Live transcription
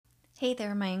Hey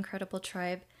there, my incredible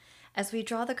tribe. As we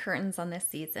draw the curtains on this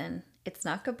season, it's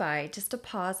not goodbye, just a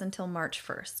pause until March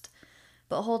 1st.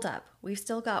 But hold up, we've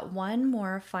still got one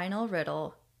more final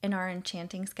riddle in our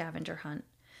enchanting scavenger hunt.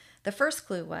 The first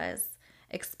clue was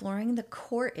exploring the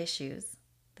core issues.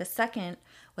 The second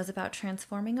was about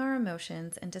transforming our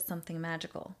emotions into something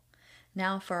magical.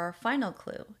 Now for our final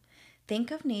clue. Think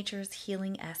of nature's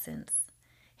healing essence,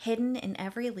 hidden in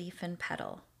every leaf and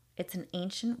petal. It's an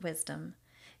ancient wisdom,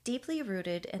 deeply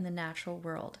rooted in the natural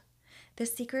world. The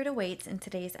secret awaits in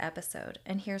today's episode,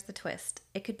 and here's the twist.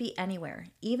 It could be anywhere,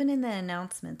 even in the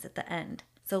announcements at the end.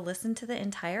 So listen to the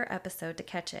entire episode to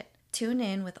catch it. Tune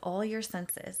in with all your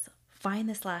senses. Find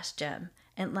this last gem,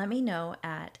 and let me know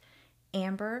at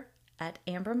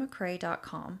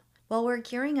amber@ambermccrae.com. While we're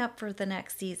gearing up for the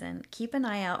next season, keep an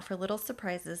eye out for little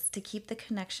surprises to keep the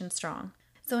connection strong.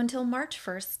 So until March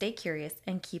 1st, stay curious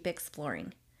and keep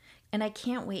exploring. And I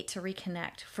can't wait to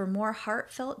reconnect for more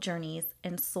heartfelt journeys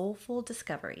and soulful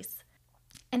discoveries.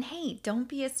 And hey, don't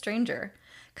be a stranger.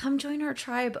 Come join our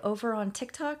tribe over on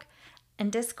TikTok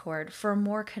and Discord for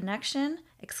more connection,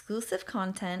 exclusive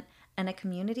content, and a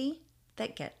community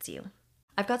that gets you.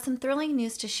 I've got some thrilling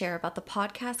news to share about the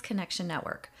Podcast Connection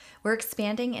Network. We're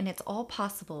expanding, and it's all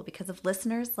possible because of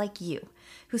listeners like you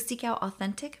who seek out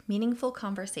authentic, meaningful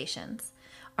conversations.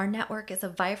 Our network is a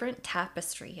vibrant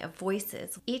tapestry of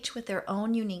voices, each with their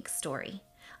own unique story.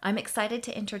 I'm excited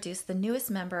to introduce the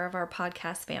newest member of our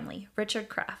podcast family, Richard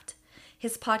Kraft.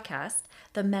 His podcast,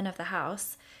 The Men of the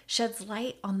House, sheds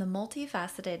light on the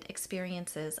multifaceted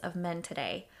experiences of men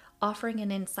today, offering an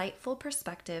insightful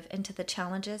perspective into the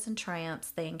challenges and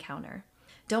triumphs they encounter.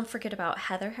 Don't forget about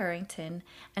Heather Harrington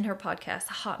and her podcast,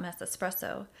 Hot Mess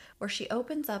Espresso, where she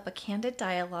opens up a candid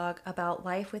dialogue about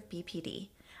life with BPD,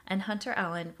 and Hunter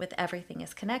Allen with Everything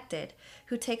is Connected,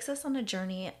 who takes us on a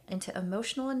journey into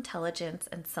emotional intelligence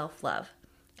and self-love.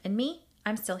 And me,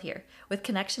 I'm still here with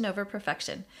Connection Over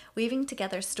Perfection, weaving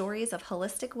together stories of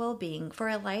holistic well-being for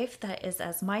a life that is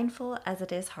as mindful as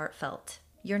it is heartfelt.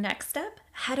 Your next step?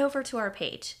 Head over to our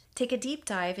page. Take a deep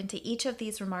dive into each of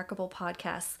these remarkable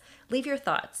podcasts. Leave your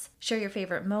thoughts, share your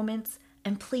favorite moments,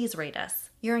 and please rate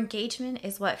us. Your engagement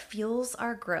is what fuels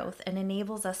our growth and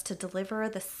enables us to deliver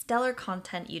the stellar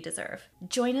content you deserve.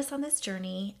 Join us on this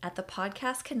journey at the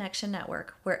Podcast Connection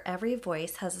Network, where every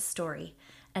voice has a story,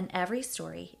 and every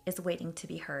story is waiting to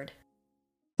be heard.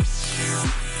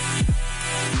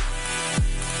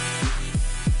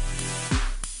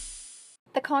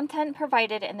 The content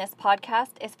provided in this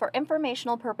podcast is for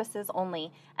informational purposes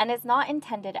only and is not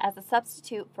intended as a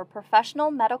substitute for professional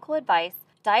medical advice,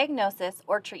 diagnosis,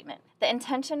 or treatment. The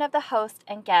intention of the host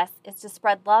and guests is to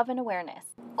spread love and awareness.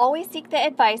 Always seek the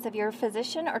advice of your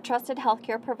physician or trusted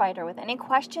healthcare provider with any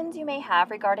questions you may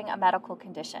have regarding a medical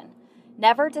condition.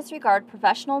 Never disregard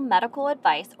professional medical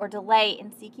advice or delay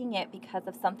in seeking it because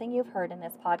of something you've heard in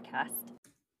this podcast.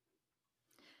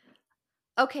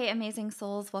 Okay, amazing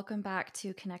souls, welcome back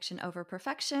to Connection Over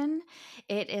Perfection.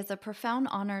 It is a profound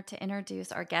honor to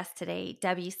introduce our guest today,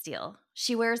 Debbie Steele.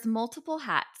 She wears multiple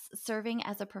hats, serving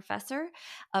as a professor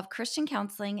of Christian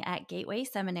counseling at Gateway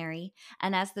Seminary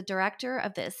and as the director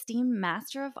of the esteemed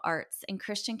Master of Arts in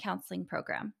Christian Counseling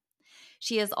program.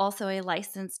 She is also a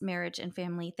licensed marriage and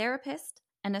family therapist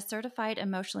and a certified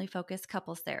emotionally focused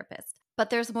couples therapist. But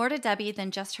there's more to Debbie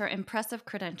than just her impressive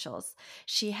credentials.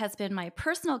 She has been my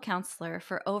personal counselor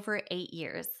for over 8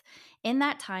 years. In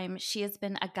that time, she has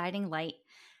been a guiding light,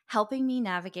 helping me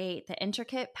navigate the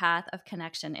intricate path of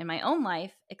connection in my own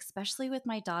life, especially with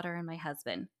my daughter and my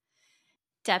husband.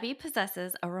 Debbie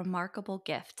possesses a remarkable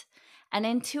gift, an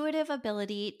intuitive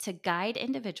ability to guide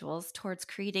individuals towards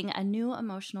creating a new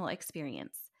emotional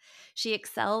experience. She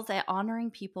excels at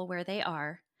honoring people where they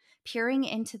are, peering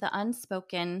into the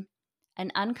unspoken, and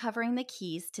uncovering the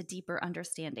keys to deeper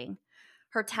understanding.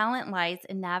 Her talent lies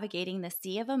in navigating the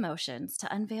sea of emotions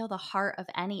to unveil the heart of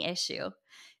any issue,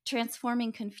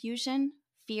 transforming confusion,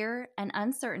 fear, and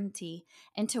uncertainty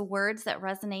into words that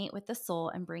resonate with the soul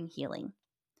and bring healing.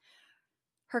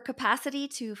 Her capacity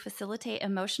to facilitate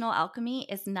emotional alchemy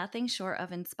is nothing short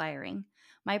of inspiring.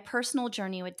 My personal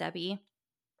journey with Debbie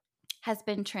has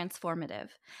been transformative,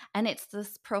 and it's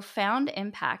this profound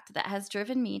impact that has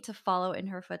driven me to follow in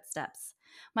her footsteps.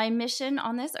 My mission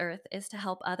on this earth is to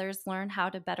help others learn how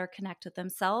to better connect with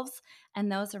themselves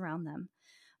and those around them,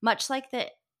 much like the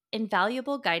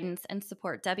invaluable guidance and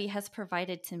support Debbie has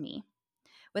provided to me.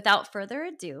 Without further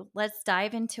ado, let's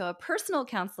dive into a personal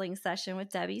counseling session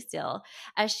with Debbie Steele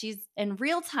as she's in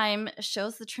real time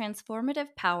shows the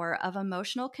transformative power of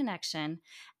emotional connection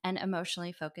and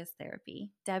emotionally focused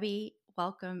therapy. Debbie,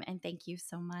 welcome and thank you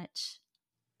so much.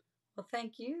 Well,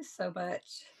 thank you so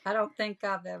much. I don't think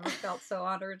I've ever felt so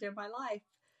honored in my life.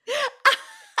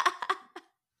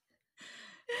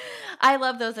 I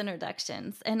love those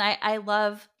introductions, and I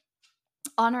love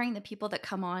honoring the people that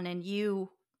come on. And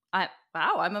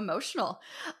wow, I'm emotional.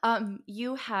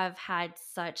 You have had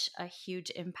such a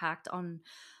huge impact on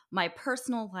my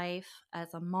personal life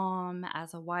as a mom,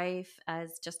 as a wife,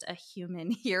 as just a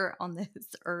human here on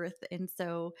this earth. And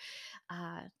so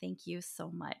thank you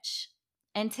so much.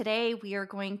 And today we are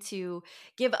going to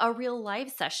give a real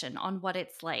live session on what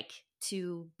it's like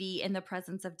to be in the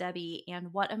presence of Debbie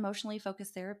and what emotionally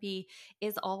focused therapy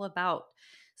is all about.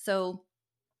 So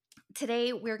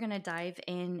today we're going to dive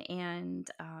in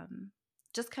and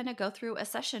just kind of go through a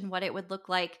session, what it would look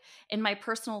like in my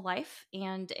personal life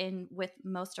and in with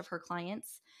most of her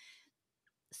clients.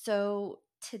 So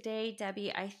today,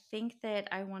 Debbie, I think that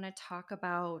I want to talk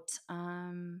about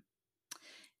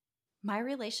my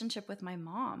relationship with my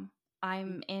mom.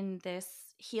 I'm in this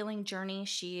healing journey.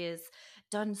 She has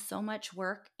done so much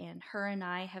work, and her and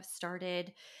I have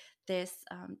started this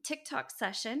TikTok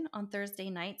session on Thursday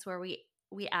nights where we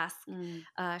ask.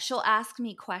 She'll ask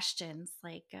me questions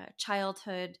like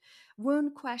childhood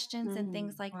wound questions and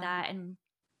things like Wow. that,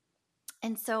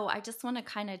 and so I just want to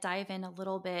kind of dive in a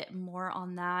little bit more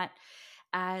on that,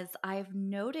 as I've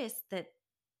noticed that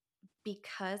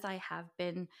because I have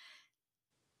been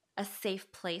a safe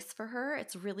place for her,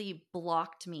 it's really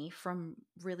blocked me from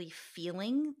really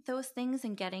feeling those things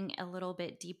and getting a little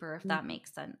bit deeper, if that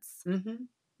makes sense. Mm-hmm.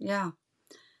 Yeah.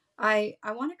 I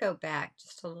want to go back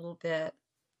just a little bit,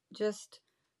 just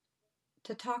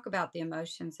to talk about the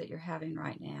emotions that you're having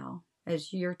right now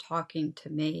as you're talking to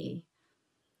me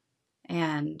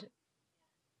and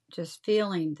just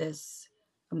feeling this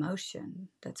emotion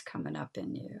that's coming up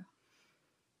in you.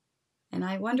 And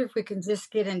I wonder if we can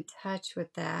just get in touch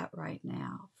with that right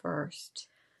now first,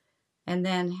 and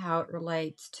then how it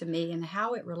relates to me and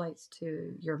how it relates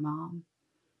to your mom.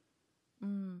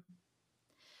 Mm.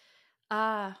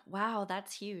 Wow,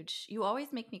 that's huge. You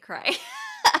always make me cry.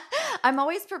 I'm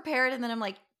always prepared, and then I'm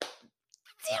like, damn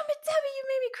it, Debbie, you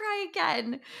made me cry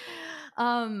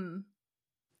again.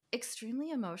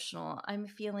 Extremely emotional. I'm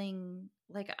feeling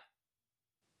like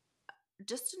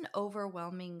just an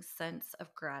overwhelming sense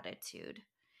of gratitude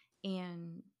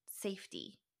and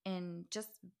safety and just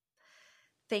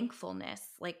thankfulness.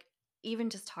 Like,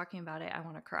 even just talking about it, I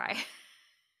want to cry.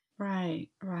 Right,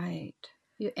 right.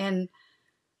 And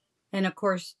of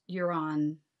course you're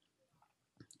on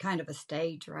kind of a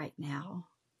stage right now.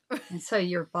 And so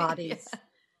your Yeah. body's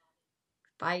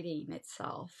fighting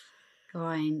itself,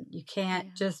 going, you can't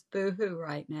Yeah. just boohoo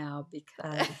right now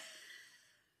because,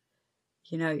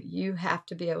 you have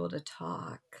to be able to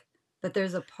talk. But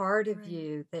there's a part of Right.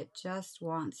 you that just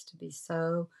wants to be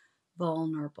so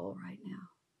vulnerable right now.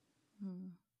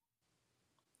 Hmm.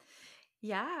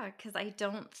 Yeah, because I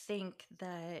don't think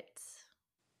that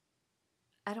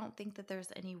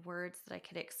there's any words that I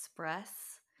could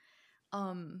express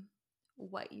um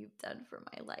what you've done for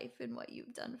my life and what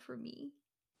you've done for me.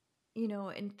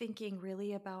 And thinking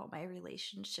really about my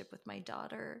relationship with my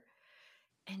daughter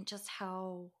and just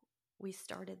how we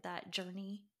started that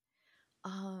journey.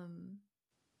 Um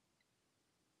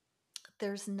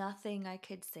there's nothing I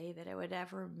could say that it would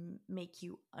ever make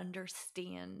you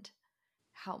understand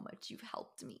how much you've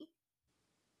helped me.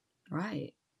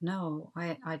 Right. No,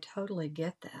 I totally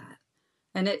get that.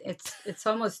 And it's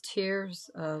almost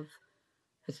tears of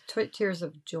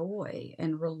joy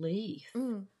and relief.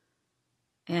 Mm,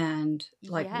 And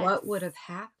like, what would yes. have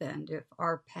happened if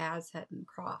our paths hadn't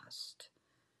crossed?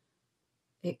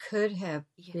 It could have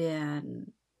Yeah.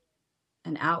 been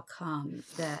an outcome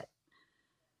that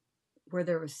where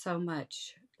there was so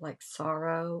much like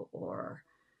sorrow or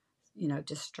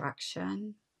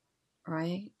destruction,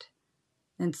 right?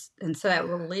 And so that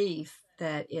Yeah. relief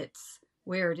that it's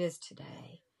where it is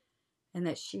today, and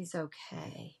that she's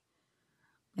okay,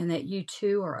 and that you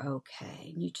two are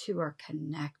okay, and you two are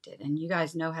connected, and you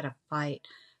guys know how to fight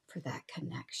for that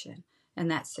connection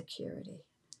and that security.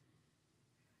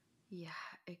 Yeah,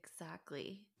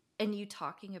 exactly. And you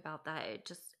talking about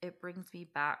that, it brings me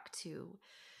back to,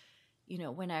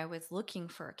 when I was looking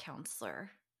for a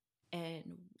counselor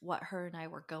and what her and I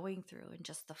were going through and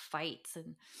just the fights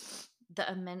and the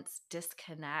immense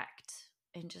disconnect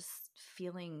and just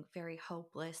feeling very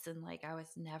hopeless and like I was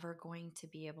never going to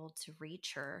be able to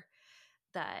reach her.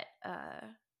 That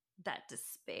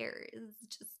despair is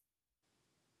just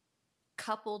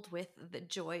coupled with the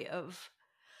joy of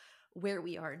where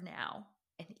we are now.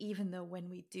 And even though when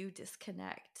we do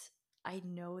disconnect, I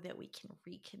know that we can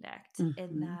reconnect, and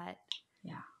Mm-hmm.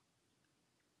 Yeah.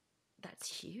 that's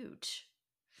huge.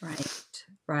 Right,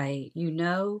 right. You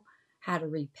know how to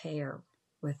repair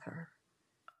with her.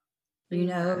 You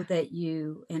know Yeah. that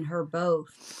you and her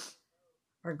both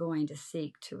are going to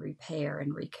seek to repair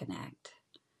and reconnect.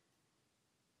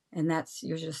 And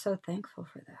you're just so thankful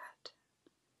for that,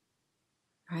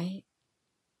 right?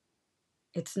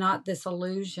 It's not this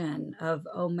illusion of,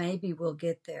 oh, maybe we'll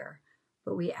get there,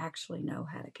 but we actually know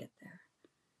how to get there.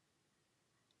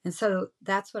 And so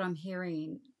that's what I'm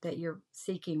hearing that you're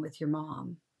seeking with your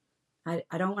mom. I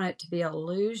don't want it to be an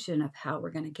illusion of how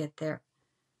we're going to get there,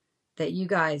 that you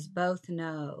guys both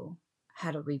know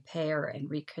how to repair and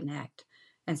reconnect.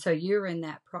 And so you're in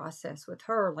that process with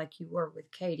her like you were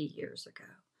with Katie years ago,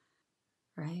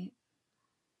 right?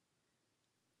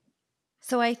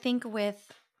 So I think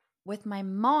with my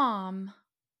mom,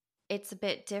 it's a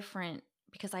bit different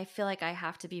because I feel like I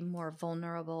have to be more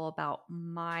vulnerable about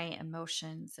my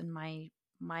emotions and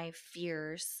my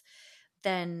fears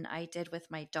than I did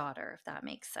with my daughter, if that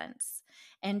makes sense.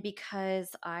 And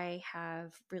because I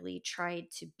have really tried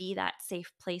to be that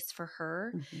safe place for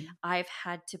her, Mm-hmm. I've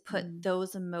had to put Mm-hmm.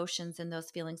 those emotions and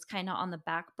those feelings kind of on the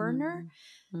back burner,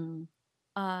 Mm-hmm.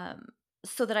 um,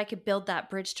 so that I could build that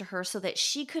bridge to her so that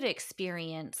she could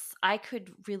experience, I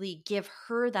could really give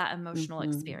her that emotional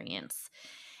Mm-hmm. experience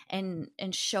and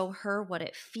show her what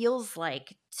it feels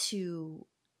like to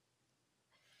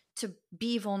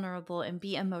be vulnerable and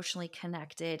be emotionally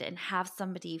connected and have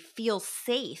somebody feel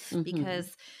safe, Mm-hmm.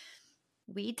 because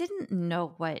we didn't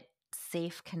know what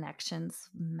safe connections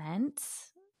meant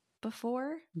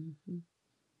before. Mm-hmm.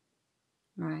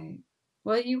 Right.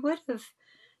 Well, you would have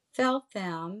felt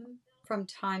them from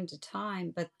time to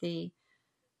time, but the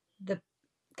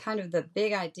kind of the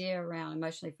big idea around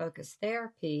emotionally focused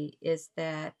therapy is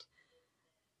that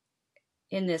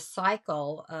in this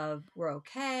cycle of we're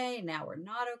okay, now we're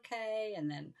not okay,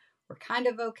 and then we're kind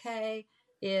of okay,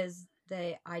 is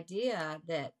the idea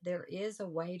that there is a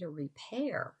way to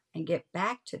repair and get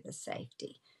back to the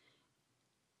safety,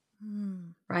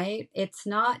 Mm. right? It's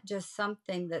not just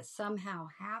something that somehow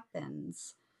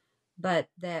happens, but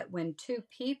that when two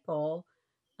people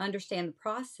understand the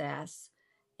process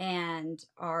and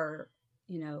are,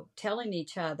 telling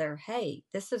each other, hey,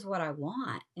 this is what I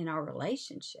want in our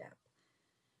relationship,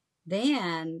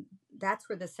 then that's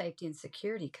where the safety and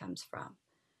security comes from.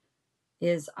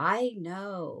 Is I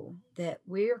know that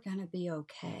we're going to be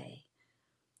okay.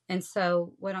 And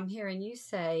so what I'm hearing you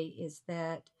say is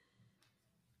that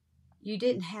you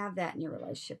didn't have that in your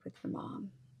relationship with your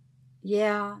mom.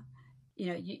 Yeah,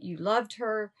 you loved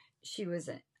her. She was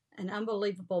an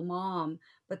unbelievable mom,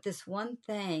 but this one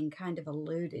thing kind of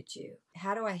eluded you.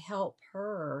 How do I help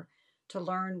her to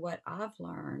learn what I've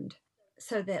learned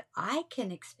so that I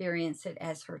can experience it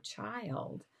as her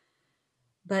child,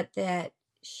 but that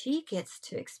she gets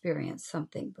to experience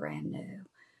something brand new?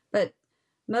 But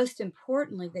most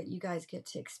importantly, that you guys get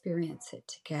to experience it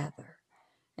together.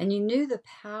 And you knew the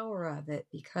power of it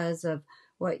because of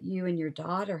what you and your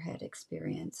daughter had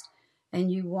experienced.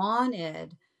 And you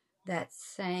wanted that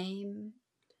same,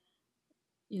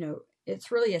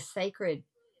 it's really a sacred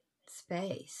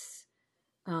space.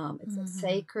 It's a Mm-hmm.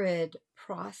 sacred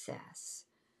process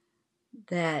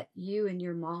that you and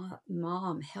your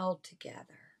mom held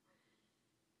together,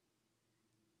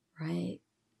 right?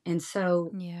 And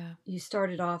so Yeah. you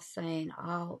started off saying,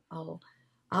 I'll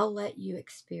let you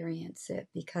experience it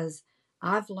because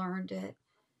I've learned it,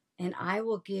 and I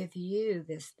will give you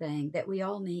this thing that we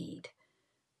all need,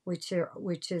 which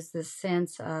is the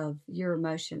sense of your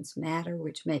emotions matter,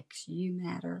 which makes you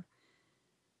matter.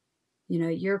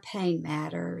 Your pain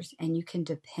matters, and you can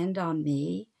depend on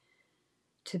me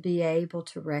to be able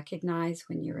to recognize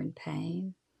when you're in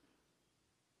pain,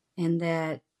 and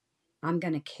that I'm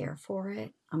going to care for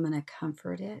it. I'm going to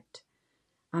comfort it.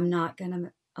 I'm not going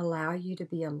to allow you to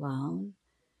be alone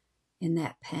in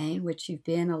that pain, which you've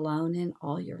been alone in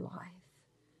all your life.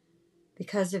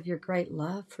 Because of your great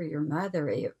love for your mother,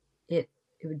 it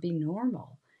would be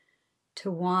normal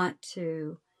to want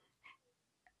to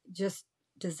just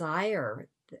desire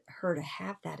her to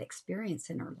have that experience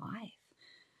in her life.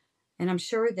 And I'm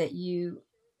sure that you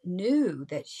knew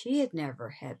that she had never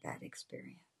had that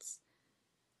experience.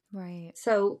 Right.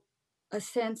 So, a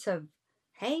sense of,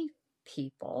 hey,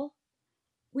 people,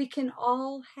 we can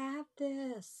all have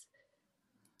this.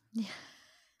 Yeah.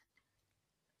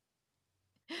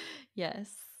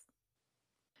 Yes.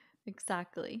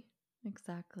 Exactly.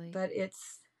 Exactly. But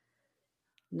it's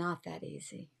not that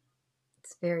easy,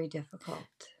 it's very difficult.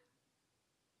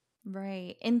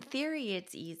 Right. In theory,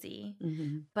 it's easy,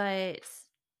 Mm-hmm. but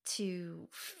to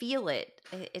feel it,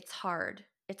 it's hard.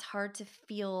 It's hard to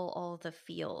feel all the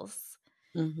feels.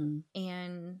 Mm-hmm.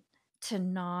 And to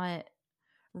not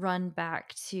run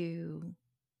back to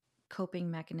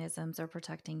coping mechanisms or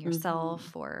protecting Mhm.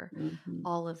 yourself or Mhm.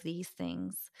 all of these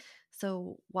things.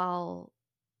 So while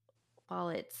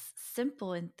it's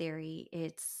simple in theory,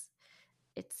 it's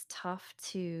tough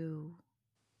to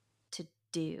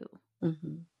do.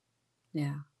 Mhm.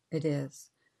 Yeah, it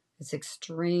is. It's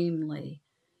extremely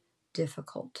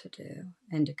difficult to do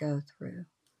and to go through.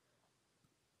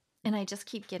 And I just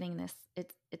keep getting this,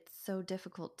 it's so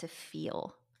difficult to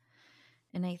feel.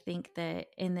 And I think that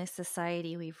in this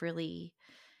society we've really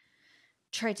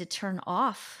tried to turn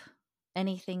off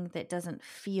anything that doesn't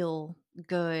feel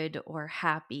good or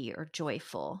happy or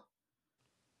joyful.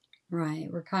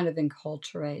 Right. We're kind of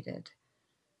enculturated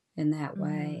in that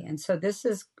way. Mhm. And so this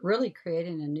is really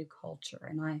creating a new culture.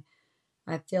 And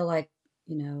I feel like,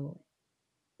 you know,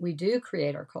 we do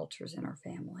create our cultures in our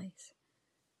families.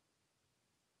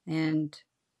 And,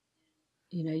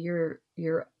 you know, you're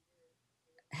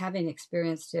having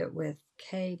experienced it with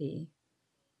Katie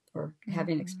or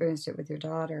having Mhm. experienced it with your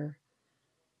daughter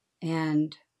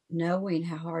and knowing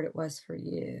how hard it was for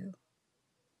you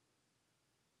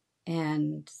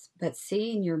and but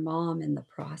seeing your mom in the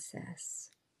process,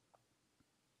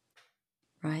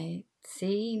 right?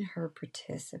 Seeing her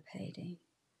participating,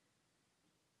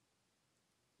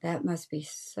 that must be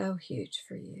so huge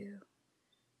for you.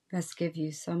 Must give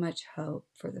you so much hope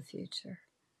for the future.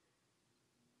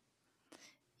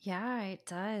 Yeah, it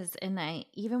does. And I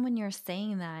even when you're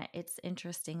saying that, it's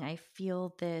interesting. I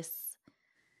feel this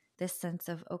sense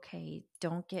of okay,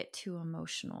 don't get too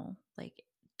emotional. Like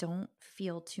don't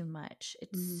feel too much.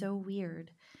 It's Mm-hmm. so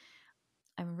weird.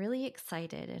 I'm really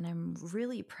excited and I'm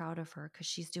really proud of her cuz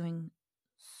she's doing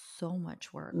so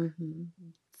much work. Mm-hmm.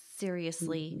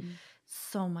 Seriously, Mm-hmm.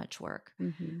 so much work.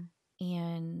 Mm-hmm.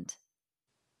 And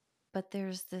but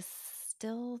there's this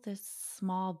still this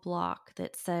small block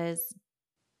that says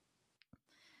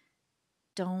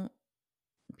don't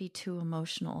be too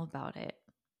emotional about it.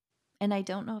 And I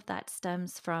don't know if that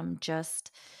stems from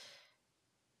just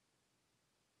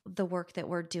the work that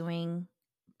we're doing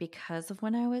because of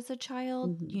when I was a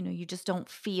child. Mm-hmm. You know, you just don't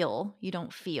feel, you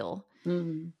don't feel.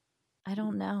 Mm-hmm. I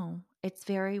don't know. It's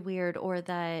very weird. Or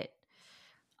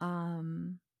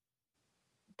um,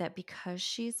 that because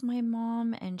she's my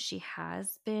mom and she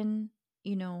has been,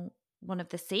 you know, one of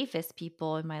the safest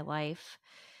people in my life,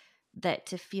 that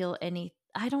to feel any,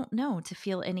 I don't know, to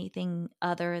feel anything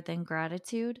other than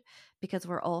gratitude because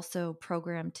we're also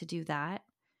programmed to do that.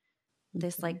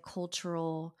 This Okay. like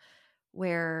cultural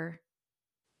where,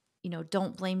 you know,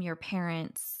 don't blame your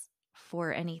parents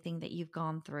for anything that you've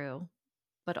gone through,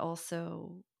 but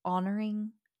also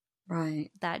honoring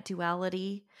Right. that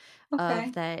duality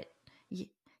of Okay. that. y-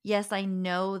 yes, I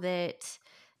know that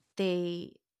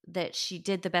they that she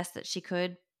did the best that she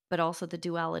could, but also the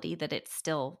duality that it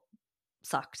still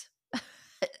sucked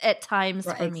at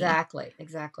times Right. for me. Exactly.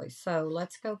 Exactly. So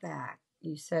let's go back.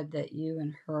 You said that you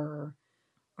and her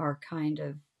are kind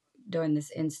of doing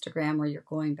this Instagram where you're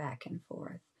going back and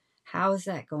forth. How is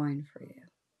that going for you?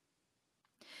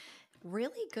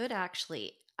 Really good,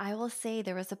 actually. I will say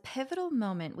there was a pivotal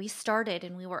moment. We started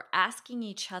and we were asking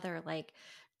each other like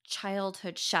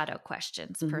childhood shadow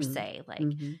questions, per Mm-hmm. se.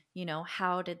 Like, Mm-hmm. you know,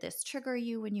 how did this trigger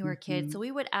you when you were a kid? Mm-hmm. So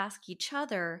we would ask each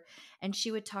other, and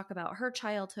she would talk about her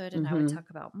childhood, and I would Mm-hmm. talk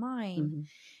about mine. Mm-hmm.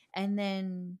 And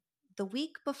then the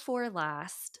week before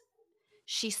last,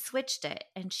 she switched it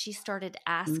and she started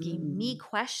asking me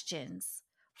questions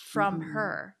from Mm-hmm.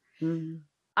 her. Mm-hmm.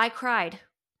 I cried,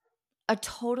 a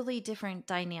totally different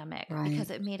dynamic because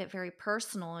Right. it made it very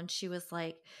personal. And she was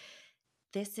like,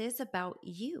 this is about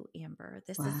you, Amber.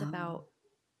 This is Wow. about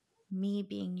me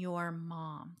being your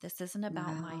mom. This isn't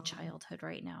about my Wow. childhood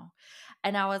right now.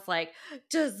 And I was like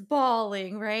just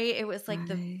bawling, right? It was like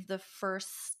Right. the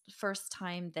first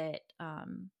time that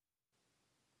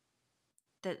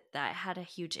that had a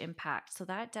huge impact. So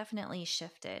that definitely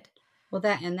shifted. Well,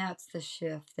 that's the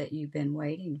shift that you've been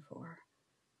waiting for.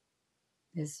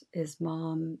 Is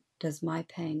mom, does my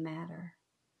pain matter?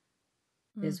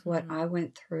 Is what I Mhm.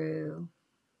 went through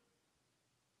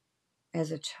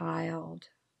as a child,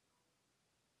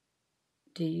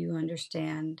 do you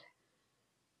understand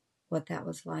what that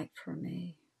was like for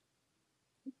me?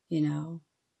 You know,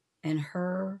 and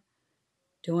her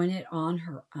doing it on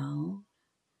her own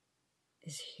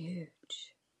is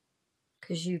huge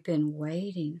because you've been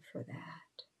waiting for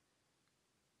that.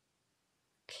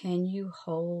 Can you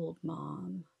hold,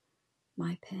 mom,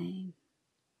 my pain?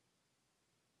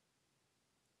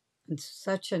 It's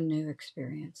such a new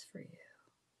experience for you,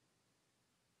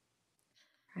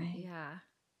 right? Yeah.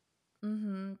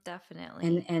 Mhm,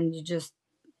 definitely. And you just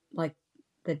like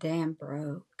the dam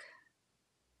broke.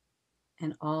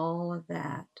 and all of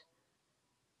that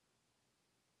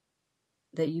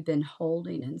you've been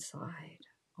holding inside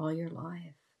all your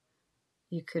life,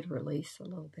 you could release a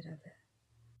little bit of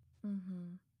it.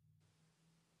 Mm-hmm.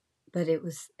 But it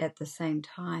was at the same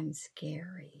time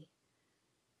scary.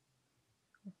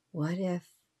 What if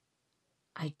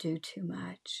I do too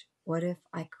much? What if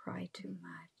I cry too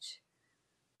much?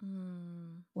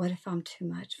 Mm. What if I'm too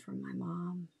much for my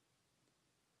mom?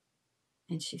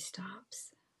 And she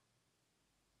stops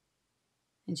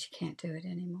and she can't do it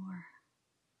anymore.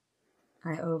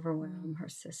 I overwhelm Mm. her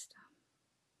system.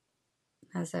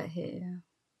 How's that hit you?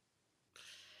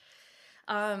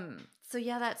 So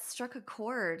yeah, that struck a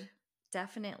chord.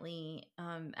 Definitely.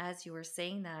 As you were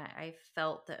saying that, I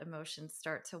felt the emotions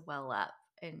start to well up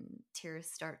and tears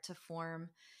start to form,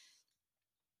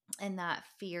 and that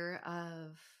fear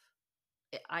of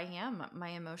my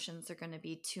emotions are going to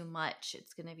be too much.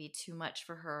 It's going to be too much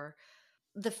for her.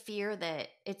 The fear that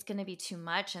it's going to be too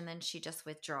much, and then she just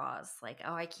withdraws, like,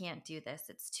 oh, I can't do this.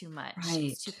 It's too much. It's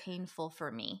Right, too painful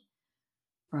for me.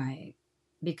 right.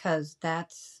 Because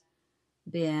that's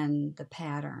been the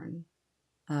pattern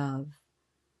of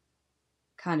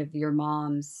kind of your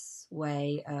mom's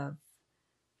way of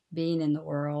being in the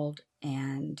world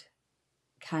and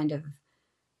kind of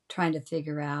trying to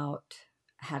figure out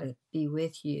how to be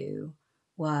with you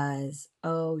was,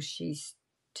 oh, she's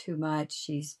too much.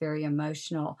 She's very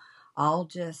emotional. I'll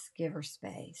just give her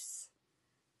space.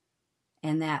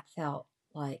 And that felt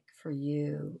like for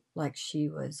you, like she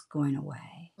was going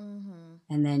away. Mm-hmm.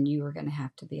 And then you were going to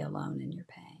have to be alone in your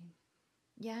pain.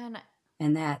 Yeah,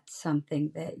 And that's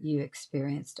something that you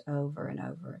experienced over and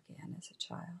over again as a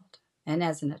child and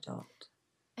as an adult.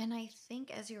 and I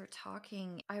think as you were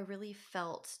talking, I really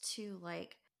felt too,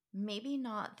 like, maybe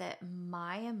not that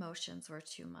my emotions were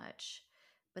too much,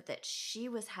 but that she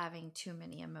was having too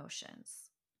many emotions.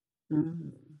 Mm-hmm.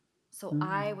 So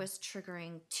I Mm-hmm. was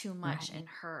triggering too much Right. in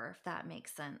her, if that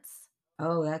makes sense.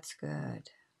 Oh, that's good.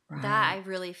 That I Right.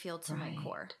 really feel to my Right.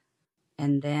 core.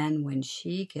 And then when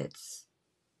she gets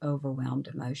overwhelmed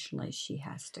emotionally, she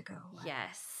has to go away.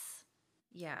 Yes.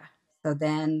 Yeah. So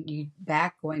then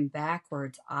going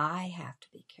backwards, I have to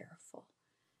be careful.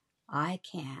 I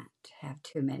can't have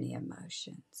too many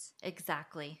emotions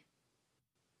Exactly.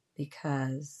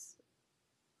 because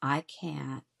I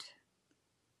can't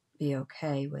be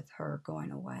okay with her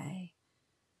going away.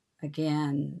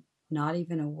 Again, not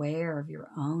even aware of your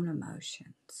own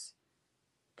emotions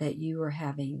that you were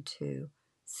having to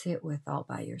sit with all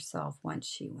by yourself once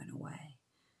she went away.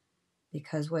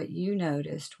 Because what you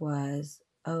noticed was,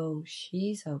 oh,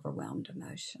 she's overwhelmed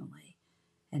emotionally,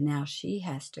 and now she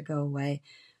has to go away.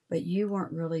 But you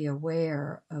weren't really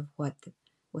aware of what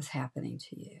was happening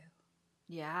to you,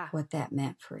 Yeah. what that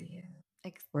meant for you,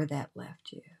 where that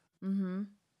left you. Mm-hmm.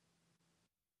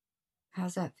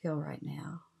 How's that feel right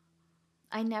now?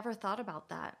 I never thought about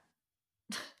that.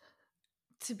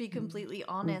 To be completely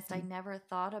honest, I Mm-hmm. never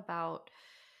thought about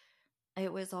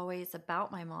it was always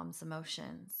about my mom's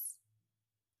emotions.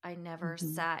 I never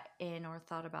Mm-hmm. sat in or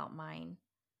thought about mine.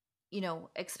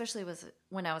 Especially was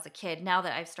when I was a kid. Now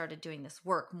that I've started doing this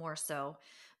work more so,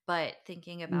 but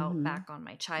thinking about Mm-hmm. back on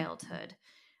my Mm-hmm. childhood,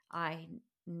 I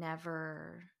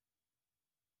never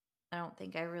I don't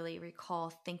think I really recall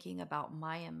thinking about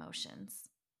my emotions.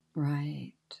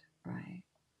 Right, right.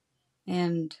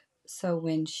 And so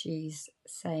when she's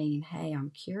saying, hey, I'm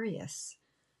curious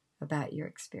about your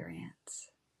experience,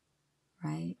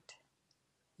 right?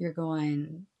 You're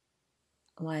going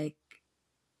like,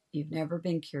 you've never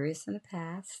been curious in the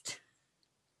past.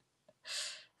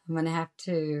 I'm going to have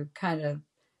to kind of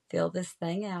feel this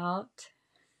thing out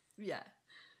Yeah.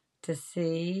 to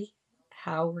see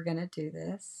how we're going to do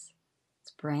this.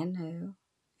 It's brand new.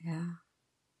 Yeah.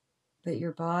 But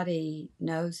your body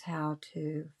knows how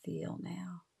to feel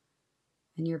now,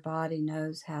 and your body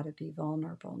knows how to be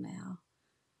vulnerable now.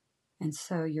 And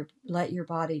so you let your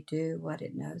body do what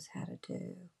it knows how to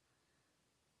do.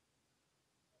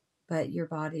 But your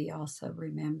body also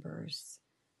remembers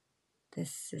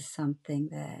this is something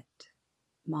that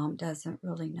mom doesn't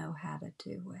really know how to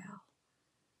do well.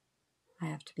 I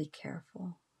have to be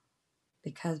careful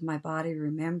because my body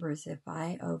remembers if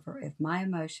my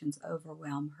emotions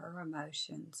overwhelm her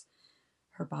emotions,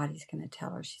 her body's going to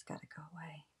tell her she's got to go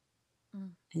away.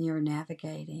 Mm. And you're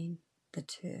navigating the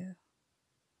two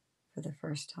for the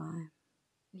first time.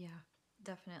 Yeah,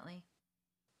 definitely.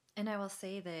 And I will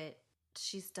say that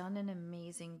she's done an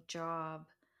amazing job,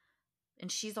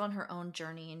 and she's on her own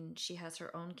journey, and she has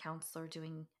her own counselor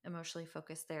doing emotionally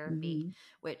focused therapy, Mm-hmm.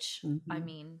 which, I Mm-hmm.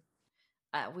 mean,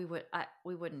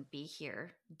 we wouldn't be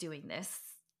here doing this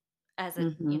as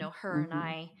Mm-hmm. her and Mm-hmm.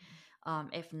 I.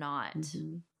 if not.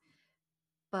 Mm-hmm.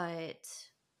 But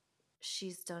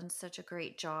she's done such a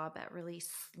great job at really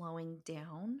slowing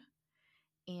down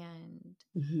and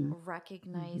Mm-hmm.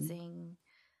 Mm-hmm. recognizing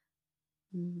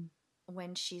Mm-hmm.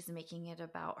 when she's making it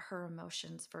about her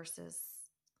emotions versus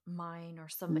mine or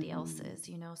somebody Mm-hmm. else's,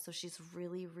 you know? So she's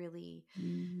really, really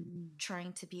Mm-hmm.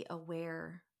 trying to be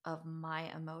aware of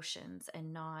my emotions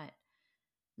and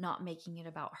not making it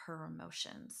about her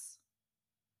emotions.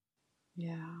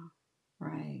 Yeah,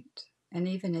 right. And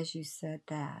even as you said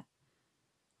that,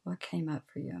 what came up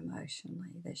for you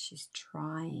emotionally that she's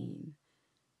trying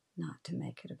not to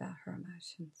make it about her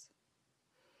emotions?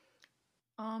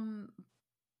 Um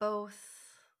both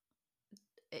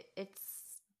it's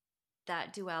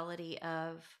that duality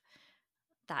of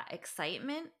that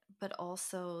excitement but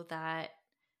also that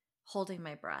holding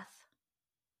my breath,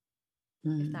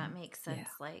 if that Mm, makes yeah, sense,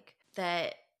 like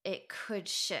that it could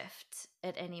shift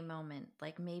at any moment,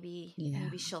 like maybe yeah,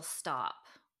 she'll stop,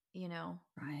 you know.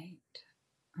 right,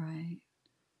 right.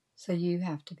 So you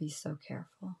have to be so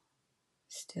careful.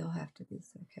 Still have to be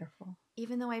so careful.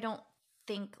 Even though I don't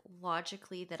think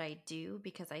logically that I do,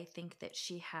 because I think that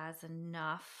she has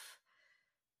enough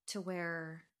to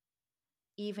where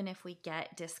even if we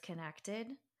get disconnected,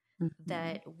 Mm-hmm.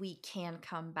 that we can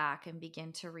come back and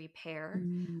begin to repair.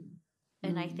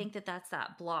 And I Mm-hmm. think that that's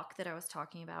that block that I was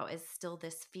talking about, is still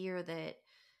this fear that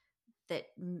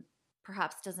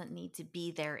perhaps doesn't need to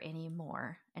be there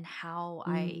anymore, and how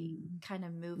I Mm-hmm. kind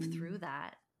of move through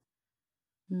that.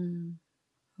 Mm-hmm.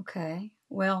 Okay.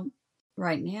 Well,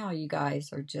 right now you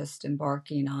guys are just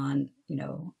embarking on,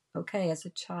 okay, as a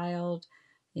child,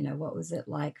 what was it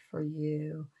like for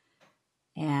you?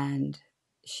 And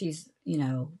she's,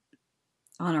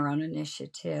 on her own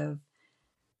initiative,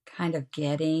 kind of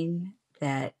getting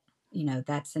that,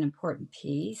 that's an important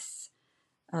piece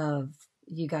of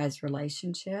you guys'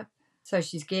 relationship. So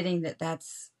she's getting that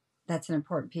that's an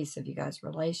important piece of you guys'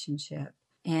 relationship.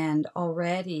 And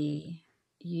already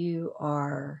you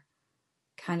are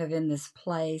kind of in this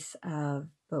place of,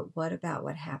 but what about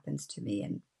what happens to me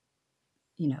in,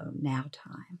 now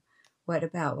time? What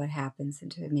about what happens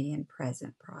to me in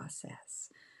present process?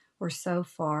 We're so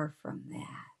far from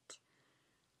that.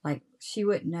 Like, she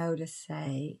wouldn't know to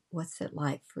say, what's it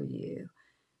like for you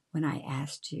when I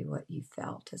asked you what you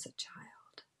felt as a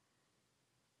child,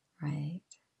 right?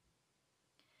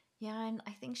 Yeah, and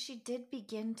I think she did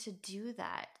begin to do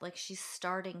that. Like she's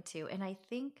starting to. And I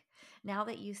think now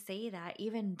that you say that,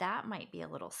 even that might be a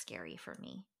little scary for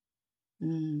me.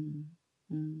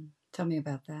 Mm, Tell me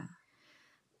about that.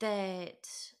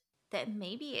 That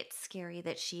maybe it's scary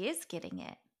that she is getting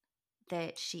it.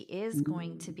 That she is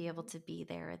going to be able Mm, to be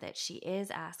there, that she is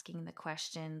asking the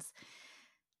questions.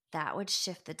 That would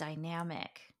shift the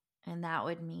dynamic. And that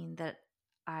would mean that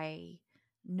I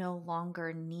no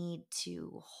longer need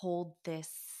to hold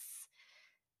this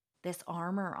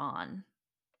armor on.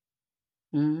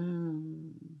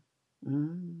 mm,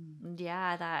 mm,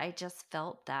 Yeah, that I just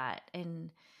felt that,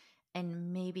 and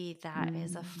maybe that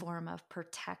is a mm, form of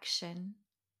protection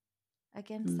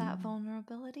against that mm.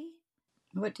 vulnerability.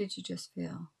 What did you just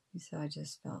feel? You said, I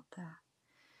just felt that.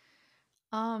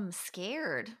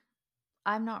 Scared.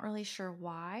 I'm not really sure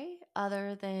why,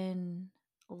 other than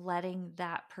letting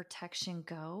that protection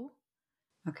go.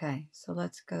 Okay, so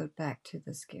let's go back to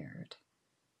the scared.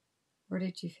 Where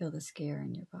did you feel the scare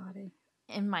in your body?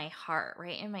 In my heart,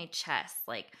 right in my chest.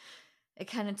 Like it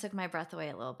kind of took my breath away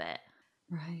a little bit.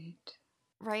 Right.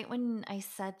 Right when I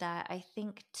said that, I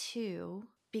think too,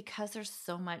 because there's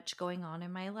so much going on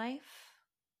in my life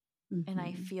and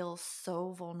I Mm-hmm. feel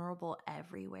so vulnerable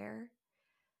everywhere,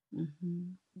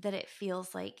 Mm-hmm. that it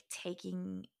feels like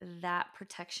taking that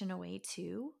protection away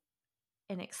too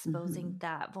and exposing Mm-hmm.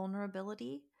 that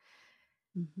vulnerability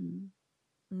Mm-hmm.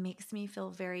 makes me feel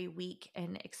very weak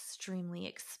and extremely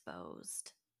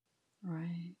exposed.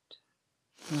 Right.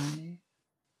 Right.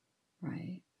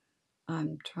 Right.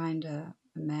 I'm trying to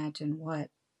imagine what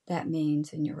that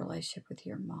means in your relationship with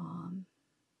your mom.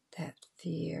 That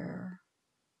fear,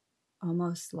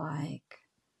 almost like,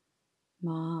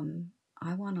 Mom,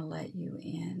 I want to let you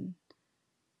in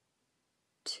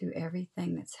to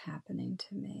everything that's happening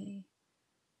to me,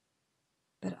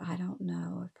 but I don't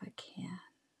know if I can.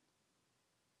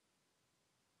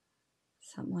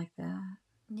 Something like that.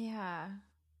 Yeah.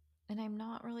 And I'm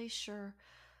not really sure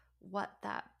what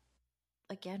that,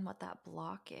 again, what that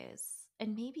block is.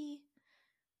 And maybe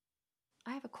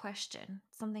I have a question,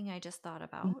 something I just thought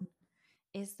about, Mhm.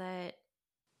 is that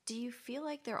do you feel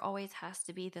like there always has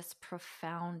to be this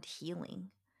profound healing,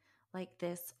 like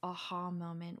this aha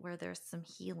moment where there's some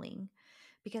healing?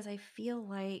 Because I feel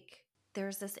like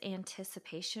there's this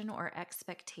anticipation or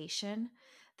expectation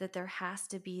that there has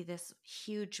to be this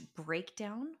huge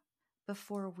breakdown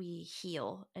before we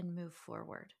heal and move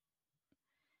forward.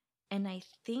 And I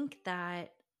think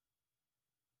that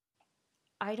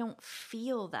I don't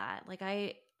feel that. Like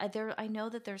I know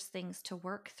that there's things to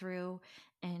work through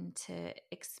and to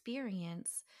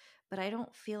experience, but I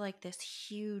don't feel like this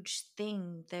huge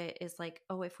thing that is like,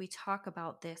 oh, if we talk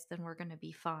about this, then we're going to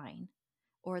be fine,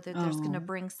 or that there's going to Oh,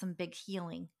 bring some big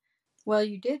healing. well,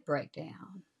 you did break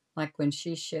down. Like when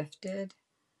she shifted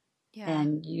Yeah.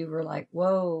 and you were like,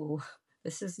 whoa,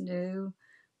 this is new.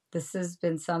 This has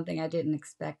been something I didn't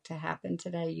expect to happen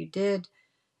today. You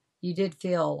did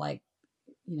feel like,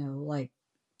 like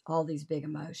all these big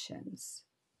emotions.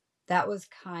 That was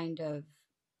kind of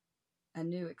a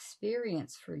new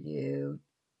experience for you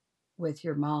with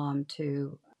your mom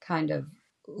to kind of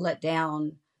let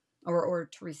down or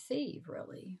to receive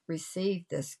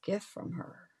this gift from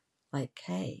her. Like,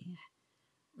 hey,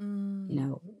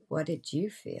 Mm. what did you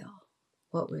feel?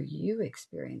 What were you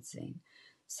experiencing?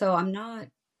 So I'm not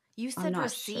You I'm said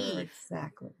not sure receive.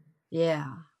 exactly.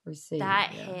 Yeah, receive.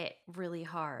 That Yeah. hit really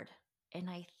hard. And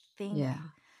I think Yeah.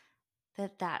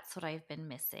 that that's what I've been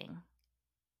missing.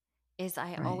 Is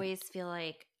I Right. always feel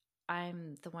like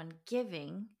I'm the one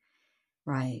giving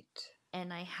Right.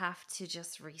 and I have to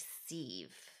just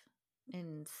receive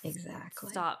and Exactly.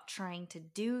 stop trying to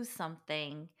do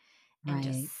something and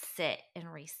just Right. sit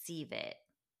and receive it.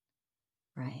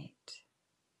 Right.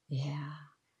 Yeah.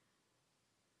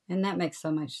 And that makes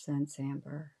so much sense,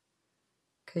 Amber,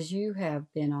 because you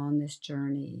have been on this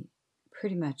journey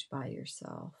pretty much by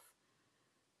yourself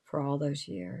for all those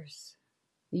years.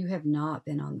 You have not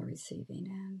been on the receiving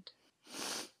end,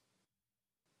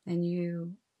 and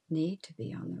you need to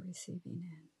be on the receiving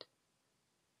end.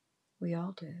 We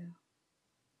all do.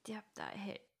 Yep, that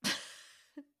hit.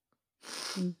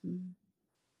 Hmm.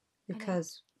 And I,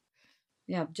 Because,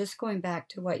 yeah, just going back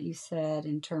to what you said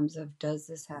in terms of does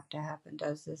this have to happen?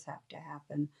 Does this have to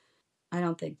happen? I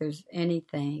don't think there's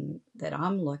anything that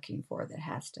I'm looking for that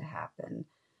has to happen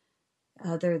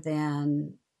other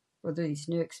than whether these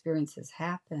new experiences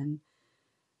happen,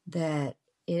 that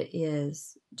it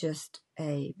is just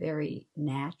a very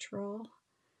natural,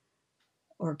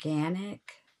 organic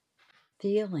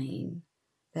feeling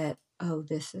that, oh,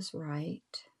 this is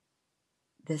right.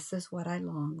 This is what I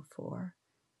long for.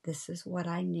 This is what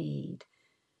I need.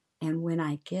 And when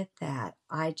I get that,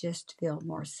 I just feel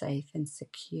more safe and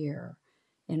secure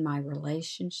in my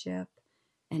relationship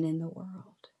and in the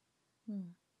world.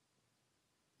 hmm.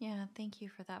 Yeah, thank you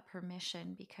for that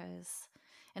permission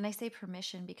and I say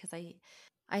permission because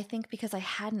I think because I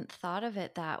hadn't thought of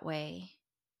it that way,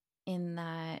 in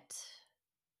that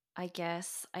I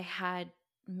guess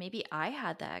maybe I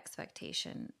had the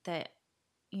expectation that,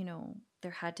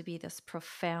 there had to be this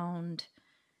profound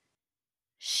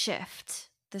shift.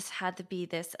 This had to be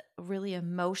this really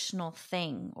emotional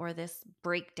thing, or this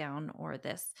breakdown, or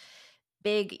this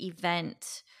big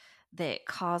event that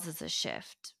causes a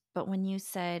shift. But when you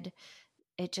said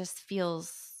it just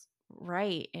feels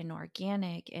right and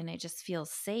organic and it just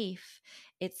feels safe,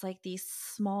 it's like these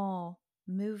small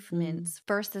Mm, movements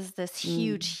versus this mm,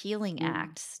 huge healing mm,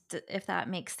 act, if that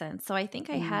makes sense. So I think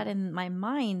I had mm, in my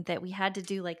mind that we had to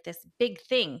do like this big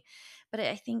thing, but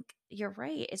I think you're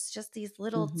right. It's just these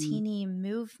little mm-hmm, teeny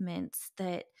movements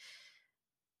that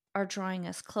are drawing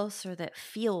us closer, that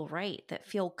feel right, that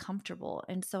feel comfortable.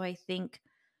 And so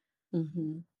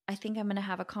mm-hmm, I think I'm going to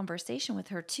have a conversation with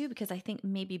her too, because I think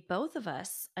maybe both of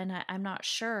us, and I'm not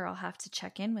sure, I'll have to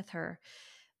check in with her,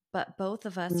 but both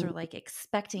of us are mm, like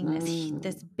expecting this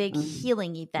mm, big mm,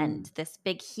 healing mm, event, this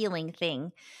big healing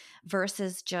thing,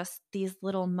 versus just these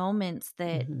little moments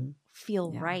that mm-hmm.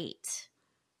 feel Yeah, right.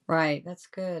 right. That's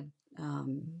good,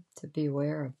 to be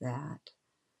aware of that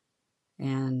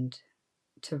and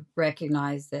to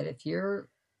recognize that if you're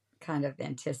kind of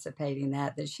anticipating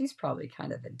that, that she's probably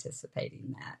kind of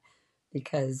anticipating that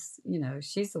because,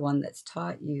 she's the one that's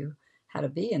taught you how to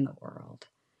be in the world,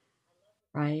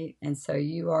 right? And so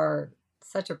you are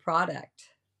such a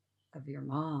product of your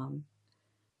mom.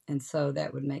 And so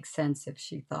that would make sense if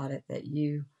she thought it that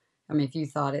you, I mean, if you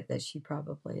thought it, that she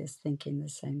probably is thinking the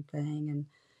same thing. And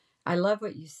I love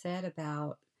what you said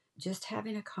about just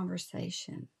having a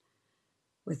conversation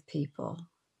with people,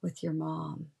 with your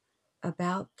mom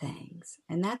about things.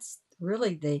 And that's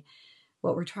really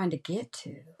what we're trying to get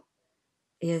to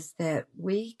is that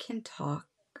we can talk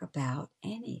about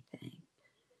anything.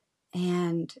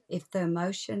 And if the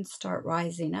emotions start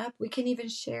rising up, we can even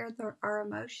share our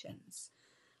emotions.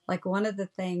 Like one of the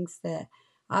things that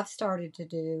I've started to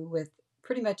do with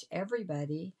pretty much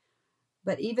everybody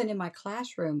But even in my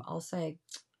classroom, I'll say,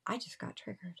 I just got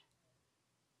triggered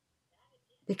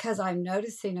because I'm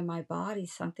noticing in my body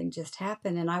something just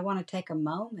happened, and I want to take a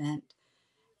moment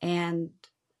and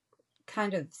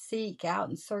kind of seek out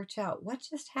and search out what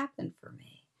just happened for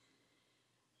me.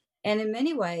 And in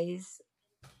many ways,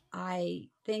 I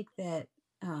think that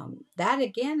that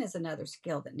again is another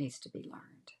skill that needs to be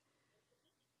learned.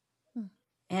 Hmm.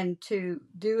 And to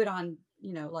do it on,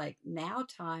 like now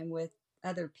time with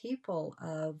other people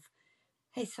of,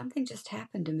 hey, something just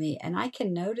happened to me and I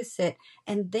can notice it.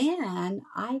 And then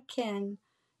I can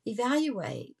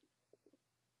evaluate,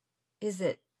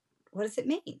 what does it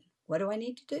mean? What do I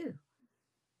need to do?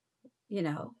 You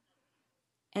know?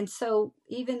 And so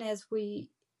even as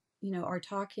we, are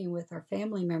talking with our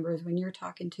family members, when you're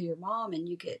talking to your mom and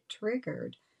you get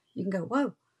triggered, you can go,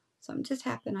 whoa, something just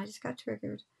happened. I just got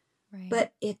triggered. Right.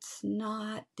 But it's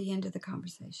not the end of the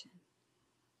conversation.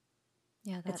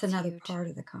 Yeah, It's that's another huge. part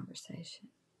of the conversation.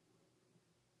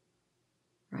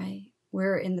 Right?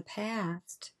 Where in the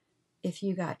past, if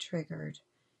you got triggered,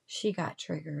 she got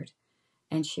triggered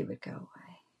and she would go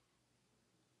away.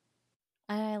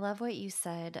 And I love what you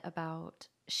said about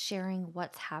sharing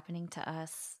what's happening to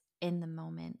us in the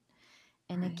moment.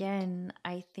 And Right. again,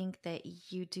 I think that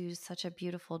you do such a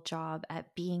beautiful job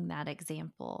at being that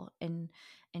example and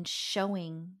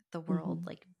showing the world, Mm-hmm.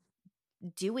 like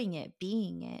doing it,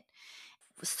 being it.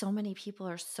 So many people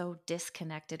are so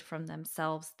disconnected from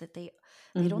themselves that they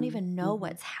don't Mm-hmm. even know Mm-hmm.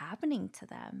 what's happening to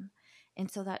them.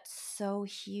 And so that's so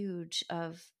huge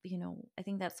of, I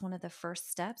think that's one of the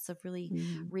first steps of really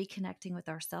Mm-hmm. reconnecting with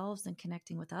ourselves and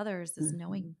connecting with others is Mm-hmm.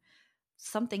 knowing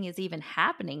something is even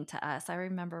happening to us. I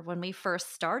remember when we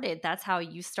first started, that's how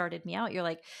you started me out. You're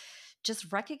like,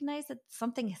 just recognize that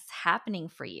something is happening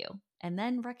for you and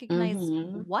then recognize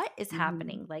Mm-hmm. what is Mm-hmm.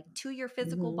 happening, like to your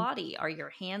physical Mm-hmm. body. Are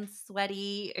your hands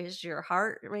sweaty? Is your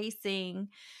heart racing?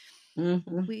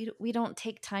 Mm-hmm. We don't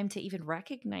take time to even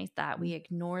recognize that. We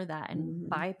ignore that and Mm-hmm.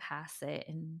 bypass it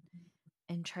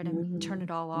and try to turn Mm-hmm. it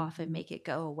all off and Mm-hmm. make it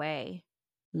go away.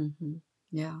 Mm-hmm.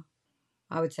 Yeah.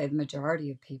 I would say the majority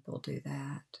of people do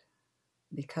that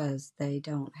because they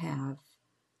don't have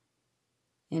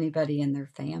anybody in their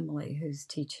family who's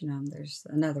teaching them there's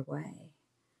another way,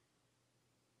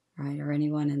 right? Or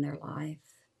anyone in their life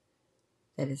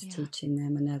that is Yeah. teaching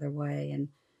them another way. And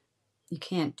you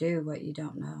can't do what you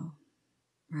don't know,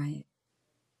 right?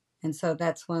 And so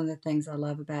that's one of the things I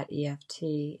love about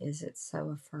EFT is it's so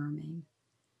affirming.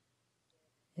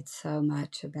 It's so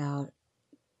much about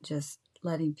just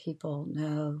letting people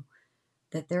know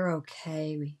that they're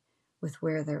okay with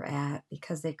where they're at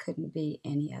because they couldn't be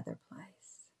any other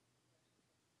place.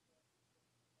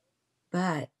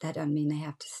 But that doesn't mean they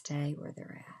have to stay where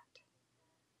they're at.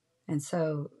 And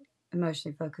so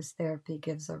emotionally focused therapy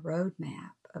gives a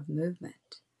roadmap of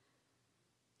movement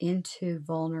into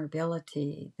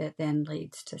vulnerability that then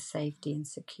leads to safety and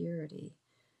security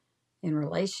in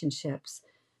relationships.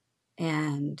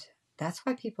 And that's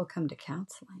why people come to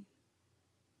counseling,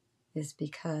 is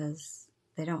because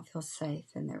they don't feel safe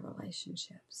in their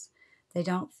relationships. They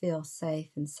don't feel safe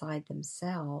inside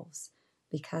themselves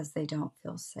because they don't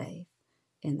feel safe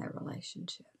in their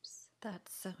relationships.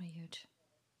 That's so huge.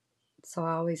 So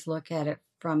I always look at it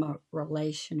from a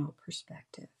relational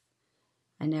perspective.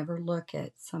 I never look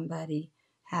at somebody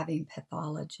having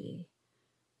pathology.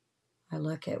 I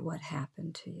look at what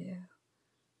happened to you,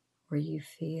 where you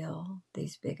feel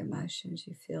these big emotions,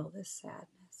 you feel this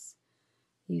sadness,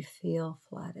 you feel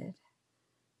flooded,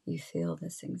 you feel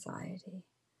this anxiety.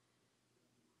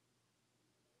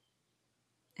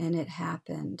 And it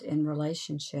happened in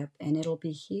relationship, and it'll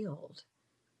be healed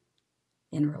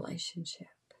in relationship.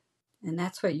 And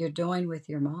that's what you're doing with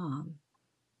your mom.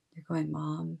 You're going,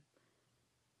 Mom,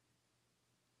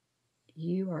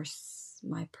 you are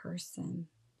my person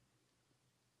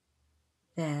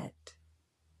that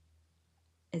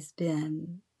has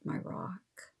been my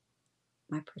rock,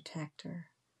 my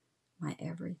protector, my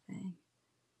everything.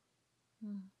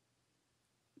 Mm.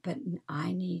 But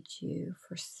I need you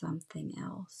for something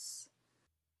else.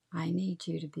 I need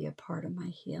you to be a part of my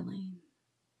healing.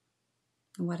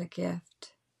 And what a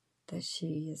gift that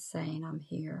she is saying, I'm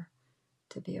here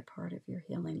to be a part of your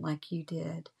healing like you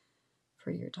did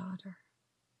for your daughter.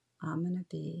 I'm going to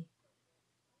be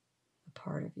a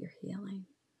part of your healing.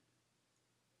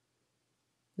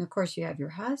 And of course, you have your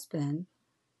husband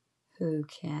who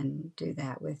can do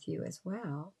that with you as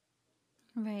well.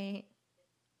 Right.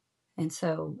 And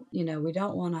so, we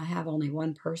don't want to have only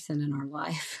one person in our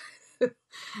life who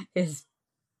is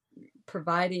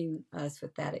providing us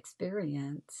with that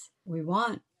experience. We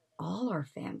want all our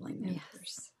family Yes.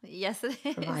 members, Yes, it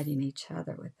is. providing each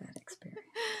other with that experience.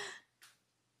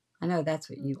 I know that's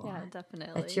what you Yeah, want. That's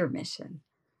definitely. your mission.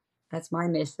 That's my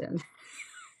mission.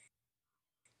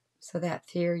 So that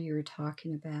fear you were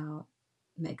talking about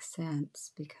makes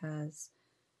sense because,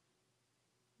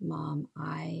 Mom,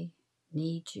 I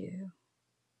need you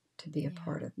to be a Yeah.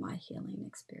 part of my healing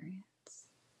experience.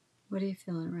 What are you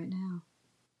feeling right now?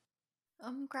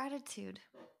 Gratitude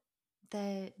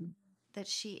that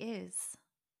she is.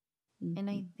 And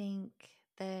I Mm-hmm. think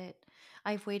that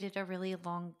I've waited a really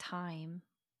long time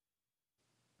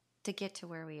to get to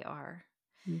where we are.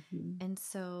 Mm-hmm. And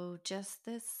so just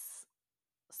this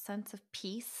sense of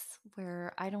peace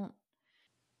where I don't,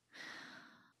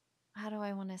 how do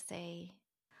I want to say,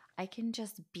 I can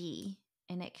just be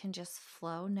and it can just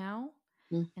flow now.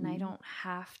 And I Mm-hmm. don't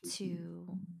have to,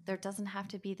 there doesn't have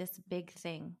to be this big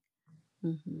thing.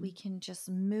 Mm-hmm. We can just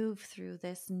move through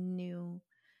this new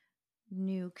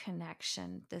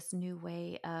connection, this new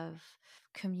way of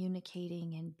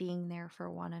communicating and being there for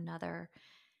one another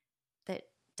that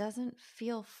doesn't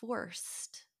feel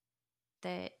forced,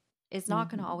 that is not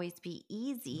going to Mm-hmm. always be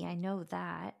easy. I know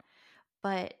that,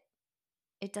 but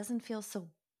it doesn't feel so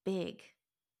big,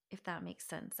 if that makes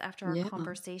sense. After our Yeah,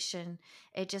 conversation,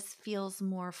 it just feels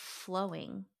more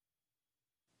flowing.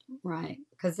 right.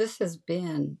 Because this has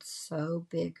been so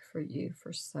big for you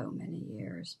for so many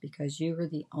years because you were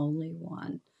the only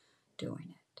one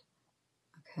doing it.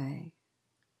 Okay.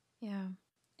 Yeah.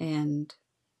 And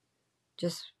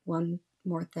just one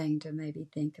more thing to maybe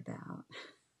think about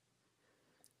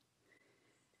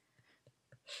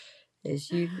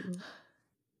is you've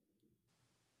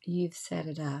set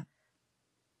it up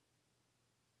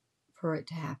for it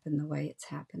to happen the way it's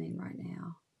happening right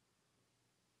now.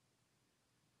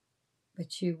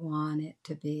 But you want it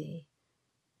to be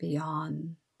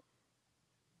beyond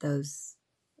those,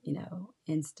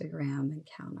 Instagram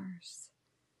encounters.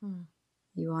 Hmm.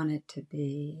 You want it to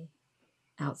be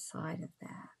outside of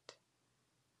that.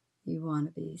 You want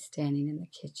to be standing in the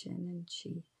kitchen and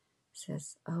she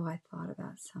says, "Oh, I thought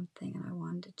about something and I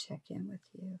wanted to check in with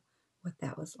you, what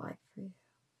that was like for you."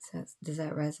 So, does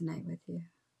that resonate with you?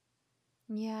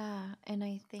 Yeah. And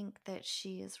I think that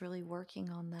she is really working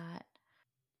on that.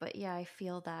 But yeah, I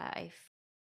feel that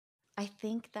I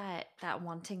think that that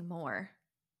wanting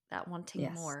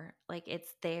Yes. more, like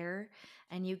it's there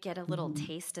and you get a little Mm-hmm.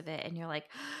 taste of it and you're like,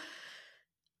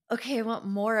 okay, I want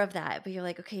more of that. But you're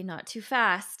like, okay, not too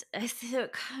fast. So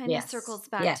it kind of Yes. circles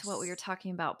back to what we were Yes.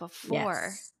 talking about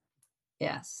before. Yes.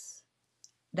 Yes.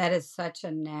 That is such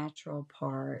a natural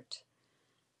part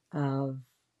of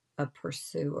a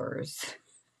pursuer's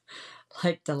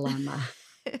like dilemma.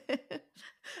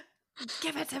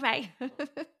 Give it to me.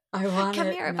 I want Come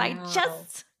it here if I now.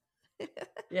 just.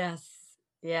 Yes.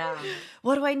 Yeah.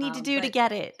 What do I need to do to But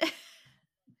get it?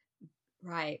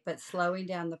 right. But slowing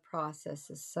down the process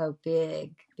is so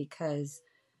big because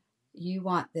you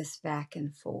want this back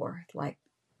and forth. Like,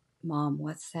 Mom,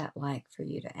 what's that like for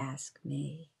you to ask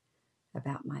me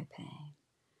about my pain?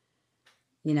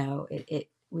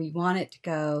 We want it to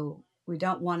go, we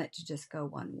don't want it to just go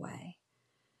one way.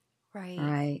 All Right.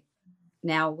 right.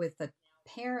 Now, with a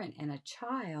parent and a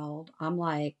child, I'm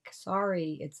like,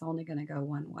 sorry, it's only going to go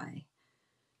one way.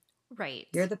 Right.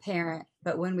 You're the parent.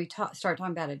 But when we start talking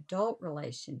about adult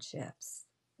relationships,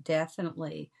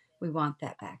 definitely we want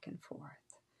that back and forth.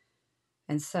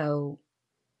 And so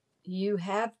you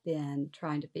have been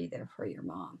trying to be there for your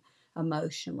mom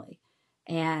emotionally.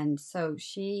 And so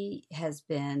she has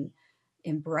been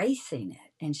embracing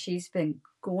it and she's been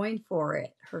going for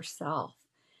it herself.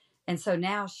 And so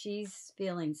now she's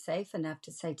feeling safe enough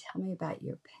to say, "Tell me about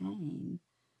your pain."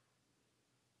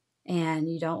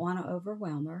 And you don't want to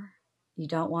overwhelm her. You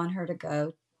don't want her to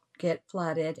go get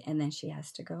flooded and then she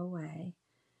has to go away.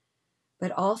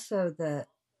 But also the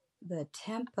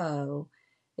tempo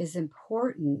is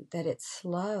important, that it's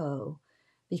slow,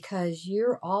 because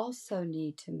you also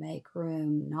need to make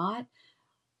room, not,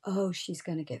 oh, she's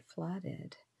going to get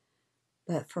flooded,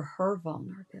 but for her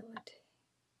vulnerability.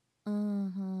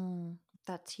 Mm-hmm.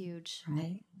 That's huge.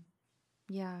 Right.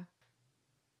 Yeah.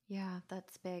 Yeah,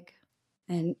 that's big.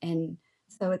 And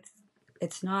so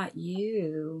it's not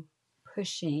you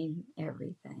pushing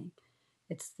everything.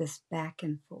 It's this back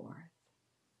and forth,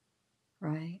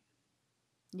 right?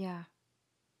 Yeah.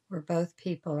 Where both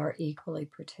people are equally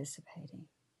participating.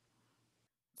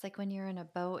 It's like when you're in a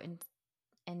boat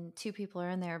and two people are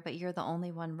in there, but you're the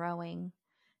only one rowing.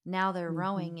 Now they're Mm-hmm.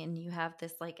 rowing and you have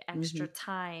this like Mm-hmm. extra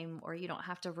time, or you don't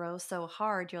have to row so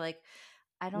hard. You're like,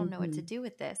 I don't know what to Mm-hmm. do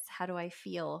with this. How do I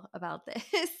feel about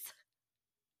this?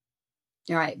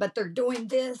 All right, but they're doing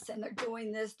this and they're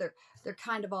doing this. They're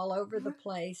kind of all over the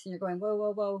place, and you're going, whoa,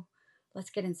 whoa, whoa. Let's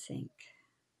get in sync.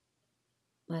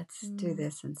 Let's do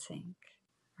this in sync,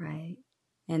 right?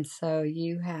 And so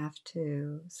you have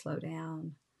to slow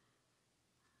down,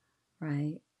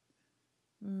 right?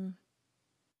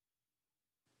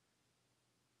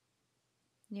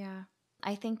 Yeah.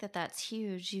 I think that that's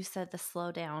huge. You said the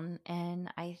slow down. And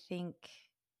I think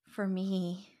for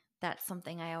me, that's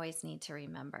something I always need to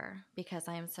remember because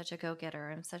I am such a go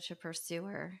getter. I'm such a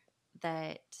pursuer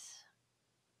that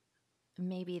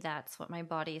maybe that's what my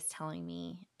body is telling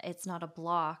me. It's not a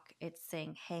block, it's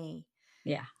saying, hey,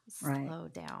 Yeah, right. slow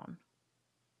down.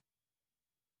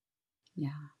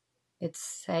 Yeah. It's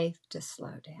safe to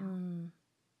slow down.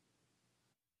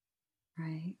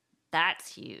 Right.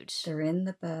 That's huge. They're in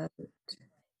the boat.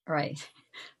 Right.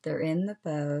 They're in the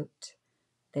boat.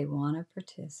 They want to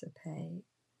participate.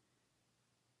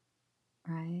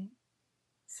 Right.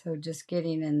 So just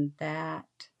getting in that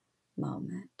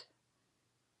moment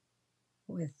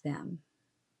with them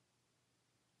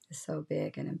is so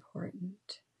big and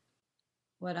important.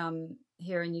 What I'm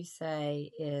hearing you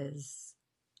say is,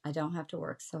 I don't have to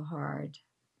work so hard.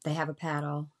 They have a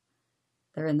paddle.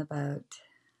 They're in the boat.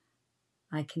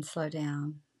 I can slow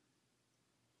down.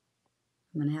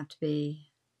 I'm going to have to be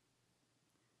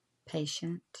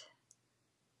patient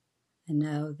and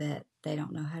know that they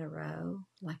don't know how to row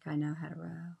like I know how to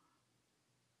row.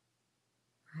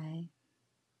 Right?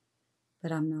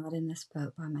 But I'm not in this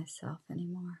boat by myself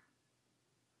anymore.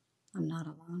 I'm not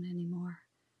alone anymore.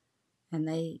 And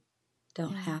they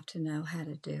don't have to know how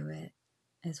to do it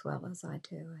as well as I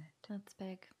do it. That's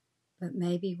big. But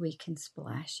maybe we can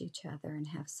splash each other and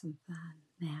have some fun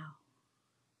now.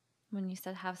 When you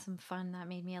said have some fun, that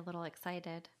made me a little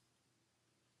excited.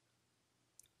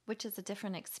 Which is a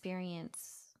different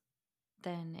experience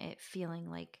than it feeling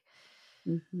like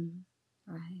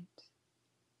right,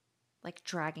 like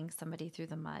dragging somebody through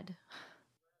the mud.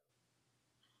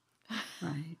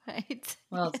 Right. Right.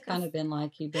 Well, it's kind of been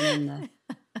like you've been in the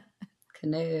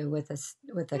canoe with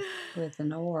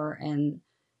an oar, and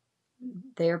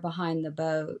they're behind the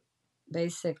boat,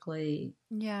 basically,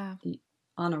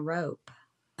 on a rope,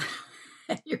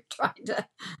 and you're trying to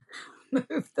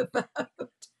move the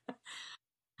boat.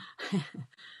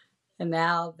 And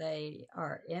now they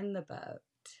are in the boat,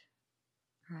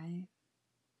 right?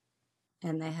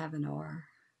 And they have an oar,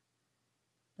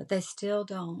 but they still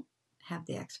don't have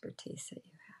the expertise that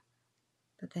you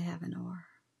have, but they have an oar.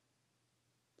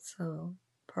 So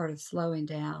part of slowing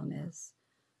down is,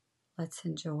 let's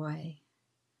enjoy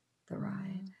the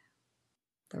ride.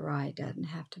 The ride doesn't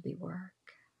have to be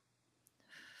work.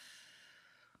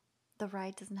 The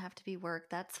ride doesn't have to be work.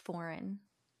 That's foreign.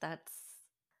 That's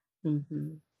I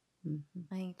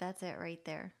think that's it right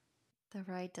there. The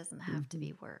ride doesn't have to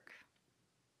be work.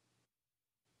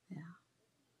 Yeah.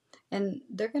 And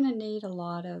they're going to need a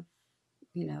lot of,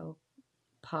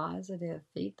 positive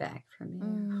feedback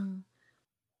from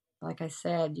you. Like I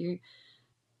said,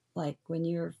 like when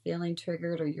you're feeling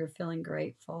triggered or you're feeling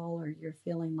grateful or you're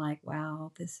feeling like,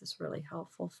 wow, this is really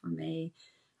helpful for me,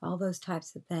 all those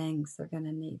types of things, they're going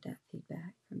to need that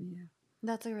feedback from you.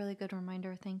 That's a really good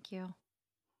reminder. Thank you.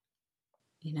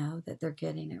 That they're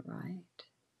getting it right.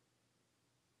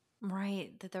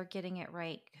 Right, that they're getting it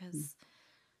right, because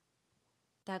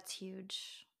that's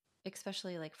huge,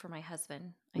 especially like for my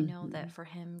husband. I know that for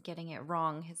him, getting it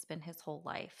wrong has been his whole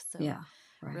life. So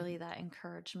really that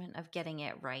encouragement of getting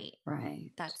it right. Right.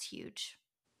 That's huge.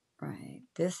 Right.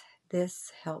 This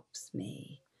helps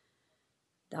me.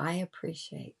 I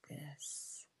appreciate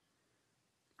this.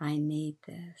 I need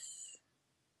this.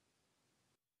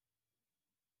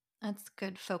 That's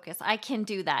good focus. I can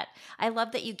do that. I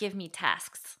love that you give me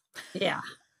tasks. Yeah,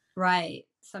 right.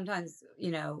 Sometimes,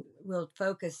 we'll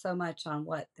focus so much on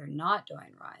what they're not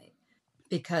doing right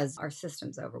because our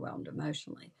system's overwhelmed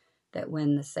emotionally that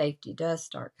when the safety does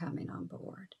start coming on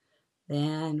board,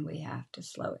 then we have to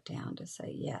slow it down to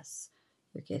say, yes,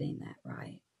 you're getting that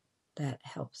right. That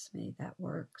helps me. That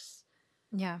works.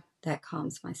 Yeah. That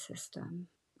calms my system.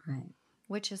 Right.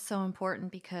 Which is so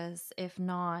important because if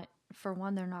not, for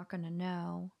one, they're not going to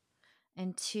know.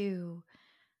 And two,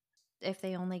 if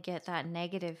they only get that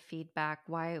negative feedback,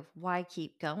 why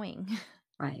keep going?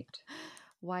 Right.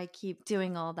 Why keep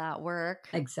doing all that work?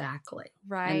 Exactly.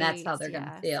 Right. And that's how they're going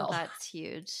to feel. So that's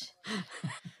huge.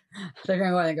 They're going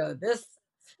to want to go,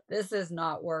 this is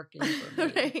not working for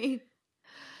me.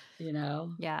 Right.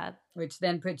 Yeah. Which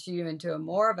then puts you into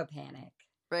more of a panic.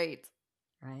 Right.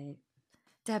 Right.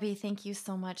 Debbie, thank you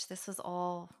so much. This was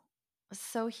all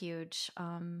so huge.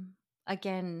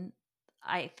 Again,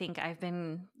 I think I've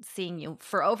been seeing you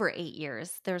for over 8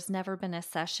 years. There's never been a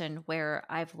session where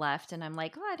I've left and I'm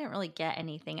like, oh, I didn't really get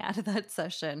anything out of that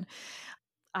session.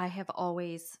 I have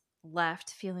always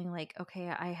left feeling like, okay,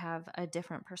 I have a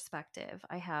different perspective.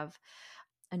 I have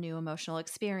a new emotional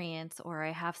experience, or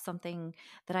I have something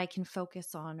that I can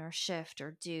focus on or shift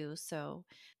or do. So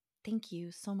thank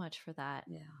you so much for that.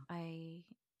 Yeah. I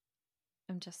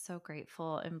am just so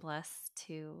grateful and blessed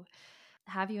to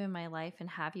have you in my life and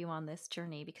have you on this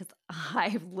journey, because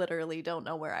I literally don't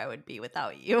know where I would be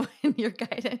without you and your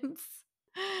guidance.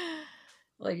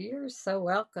 Well, you're so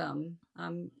welcome.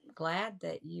 I'm glad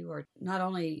that you are not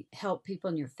only help people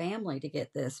in your family to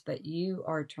get this, but you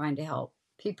are trying to help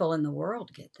people in the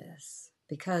world get this,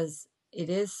 because it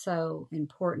is so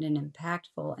important and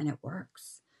impactful and it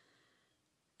works.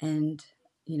 And,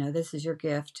 this is your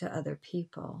gift to other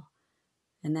people.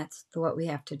 And that's what we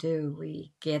have to do.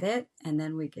 We get it and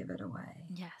then we give it away.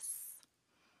 Yes.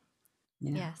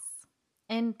 Yeah. Yes.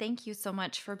 And thank you so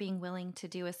much for being willing to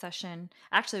do a session.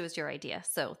 Actually, it was your idea.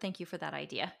 So thank you for that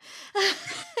idea.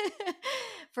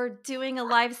 For doing a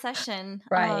live session.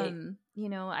 Right.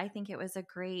 I think it was a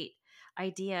great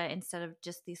idea, instead of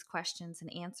just these questions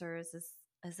and answers,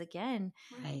 is again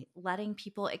Right. letting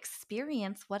people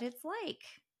experience what it's like.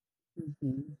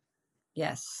 Mm-hmm.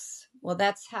 Yes. Well,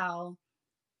 that's how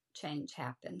change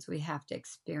happens. We have to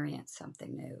experience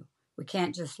something new. We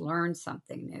can't just learn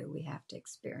something new. We have to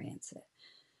experience it.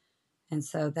 And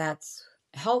so that's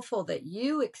helpful that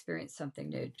you experience something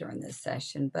new during this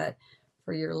session. But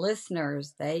for your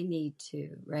listeners, they need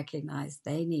to recognize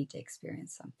they need to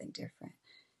experience something different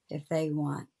if they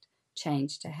want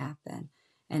change to happen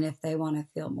and if they want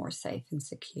to feel more safe and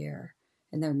secure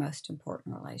in their most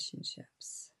important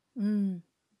relationships.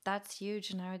 That's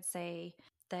huge. And I would say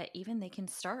that even they can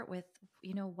start with,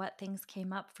 what things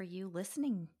came up for you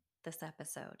listening this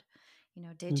episode.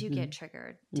 Did you Mm-hmm. get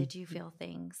triggered? Did you Mm-hmm. feel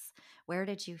things? Where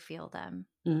did you feel them?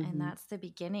 And Mm-hmm. that's the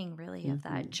beginning, really, of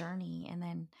that Mm-hmm. journey. And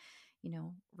then,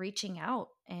 reaching out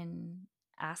and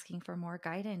asking for more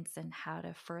guidance and how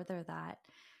to further that.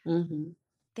 Mm-hmm.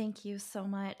 Thank you so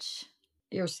much.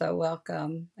 You're so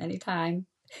welcome. Anytime.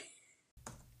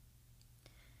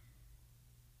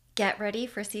 Get ready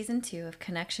for season 2 of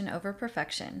Connection Over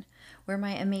Perfection, where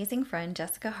my amazing friend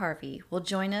Jessica Harvey will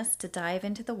join us to dive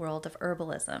into the world of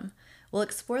herbalism. We'll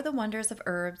explore the wonders of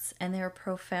herbs and their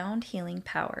profound healing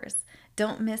powers.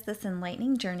 Don't miss this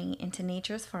enlightening journey into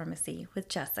nature's pharmacy with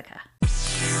Jessica.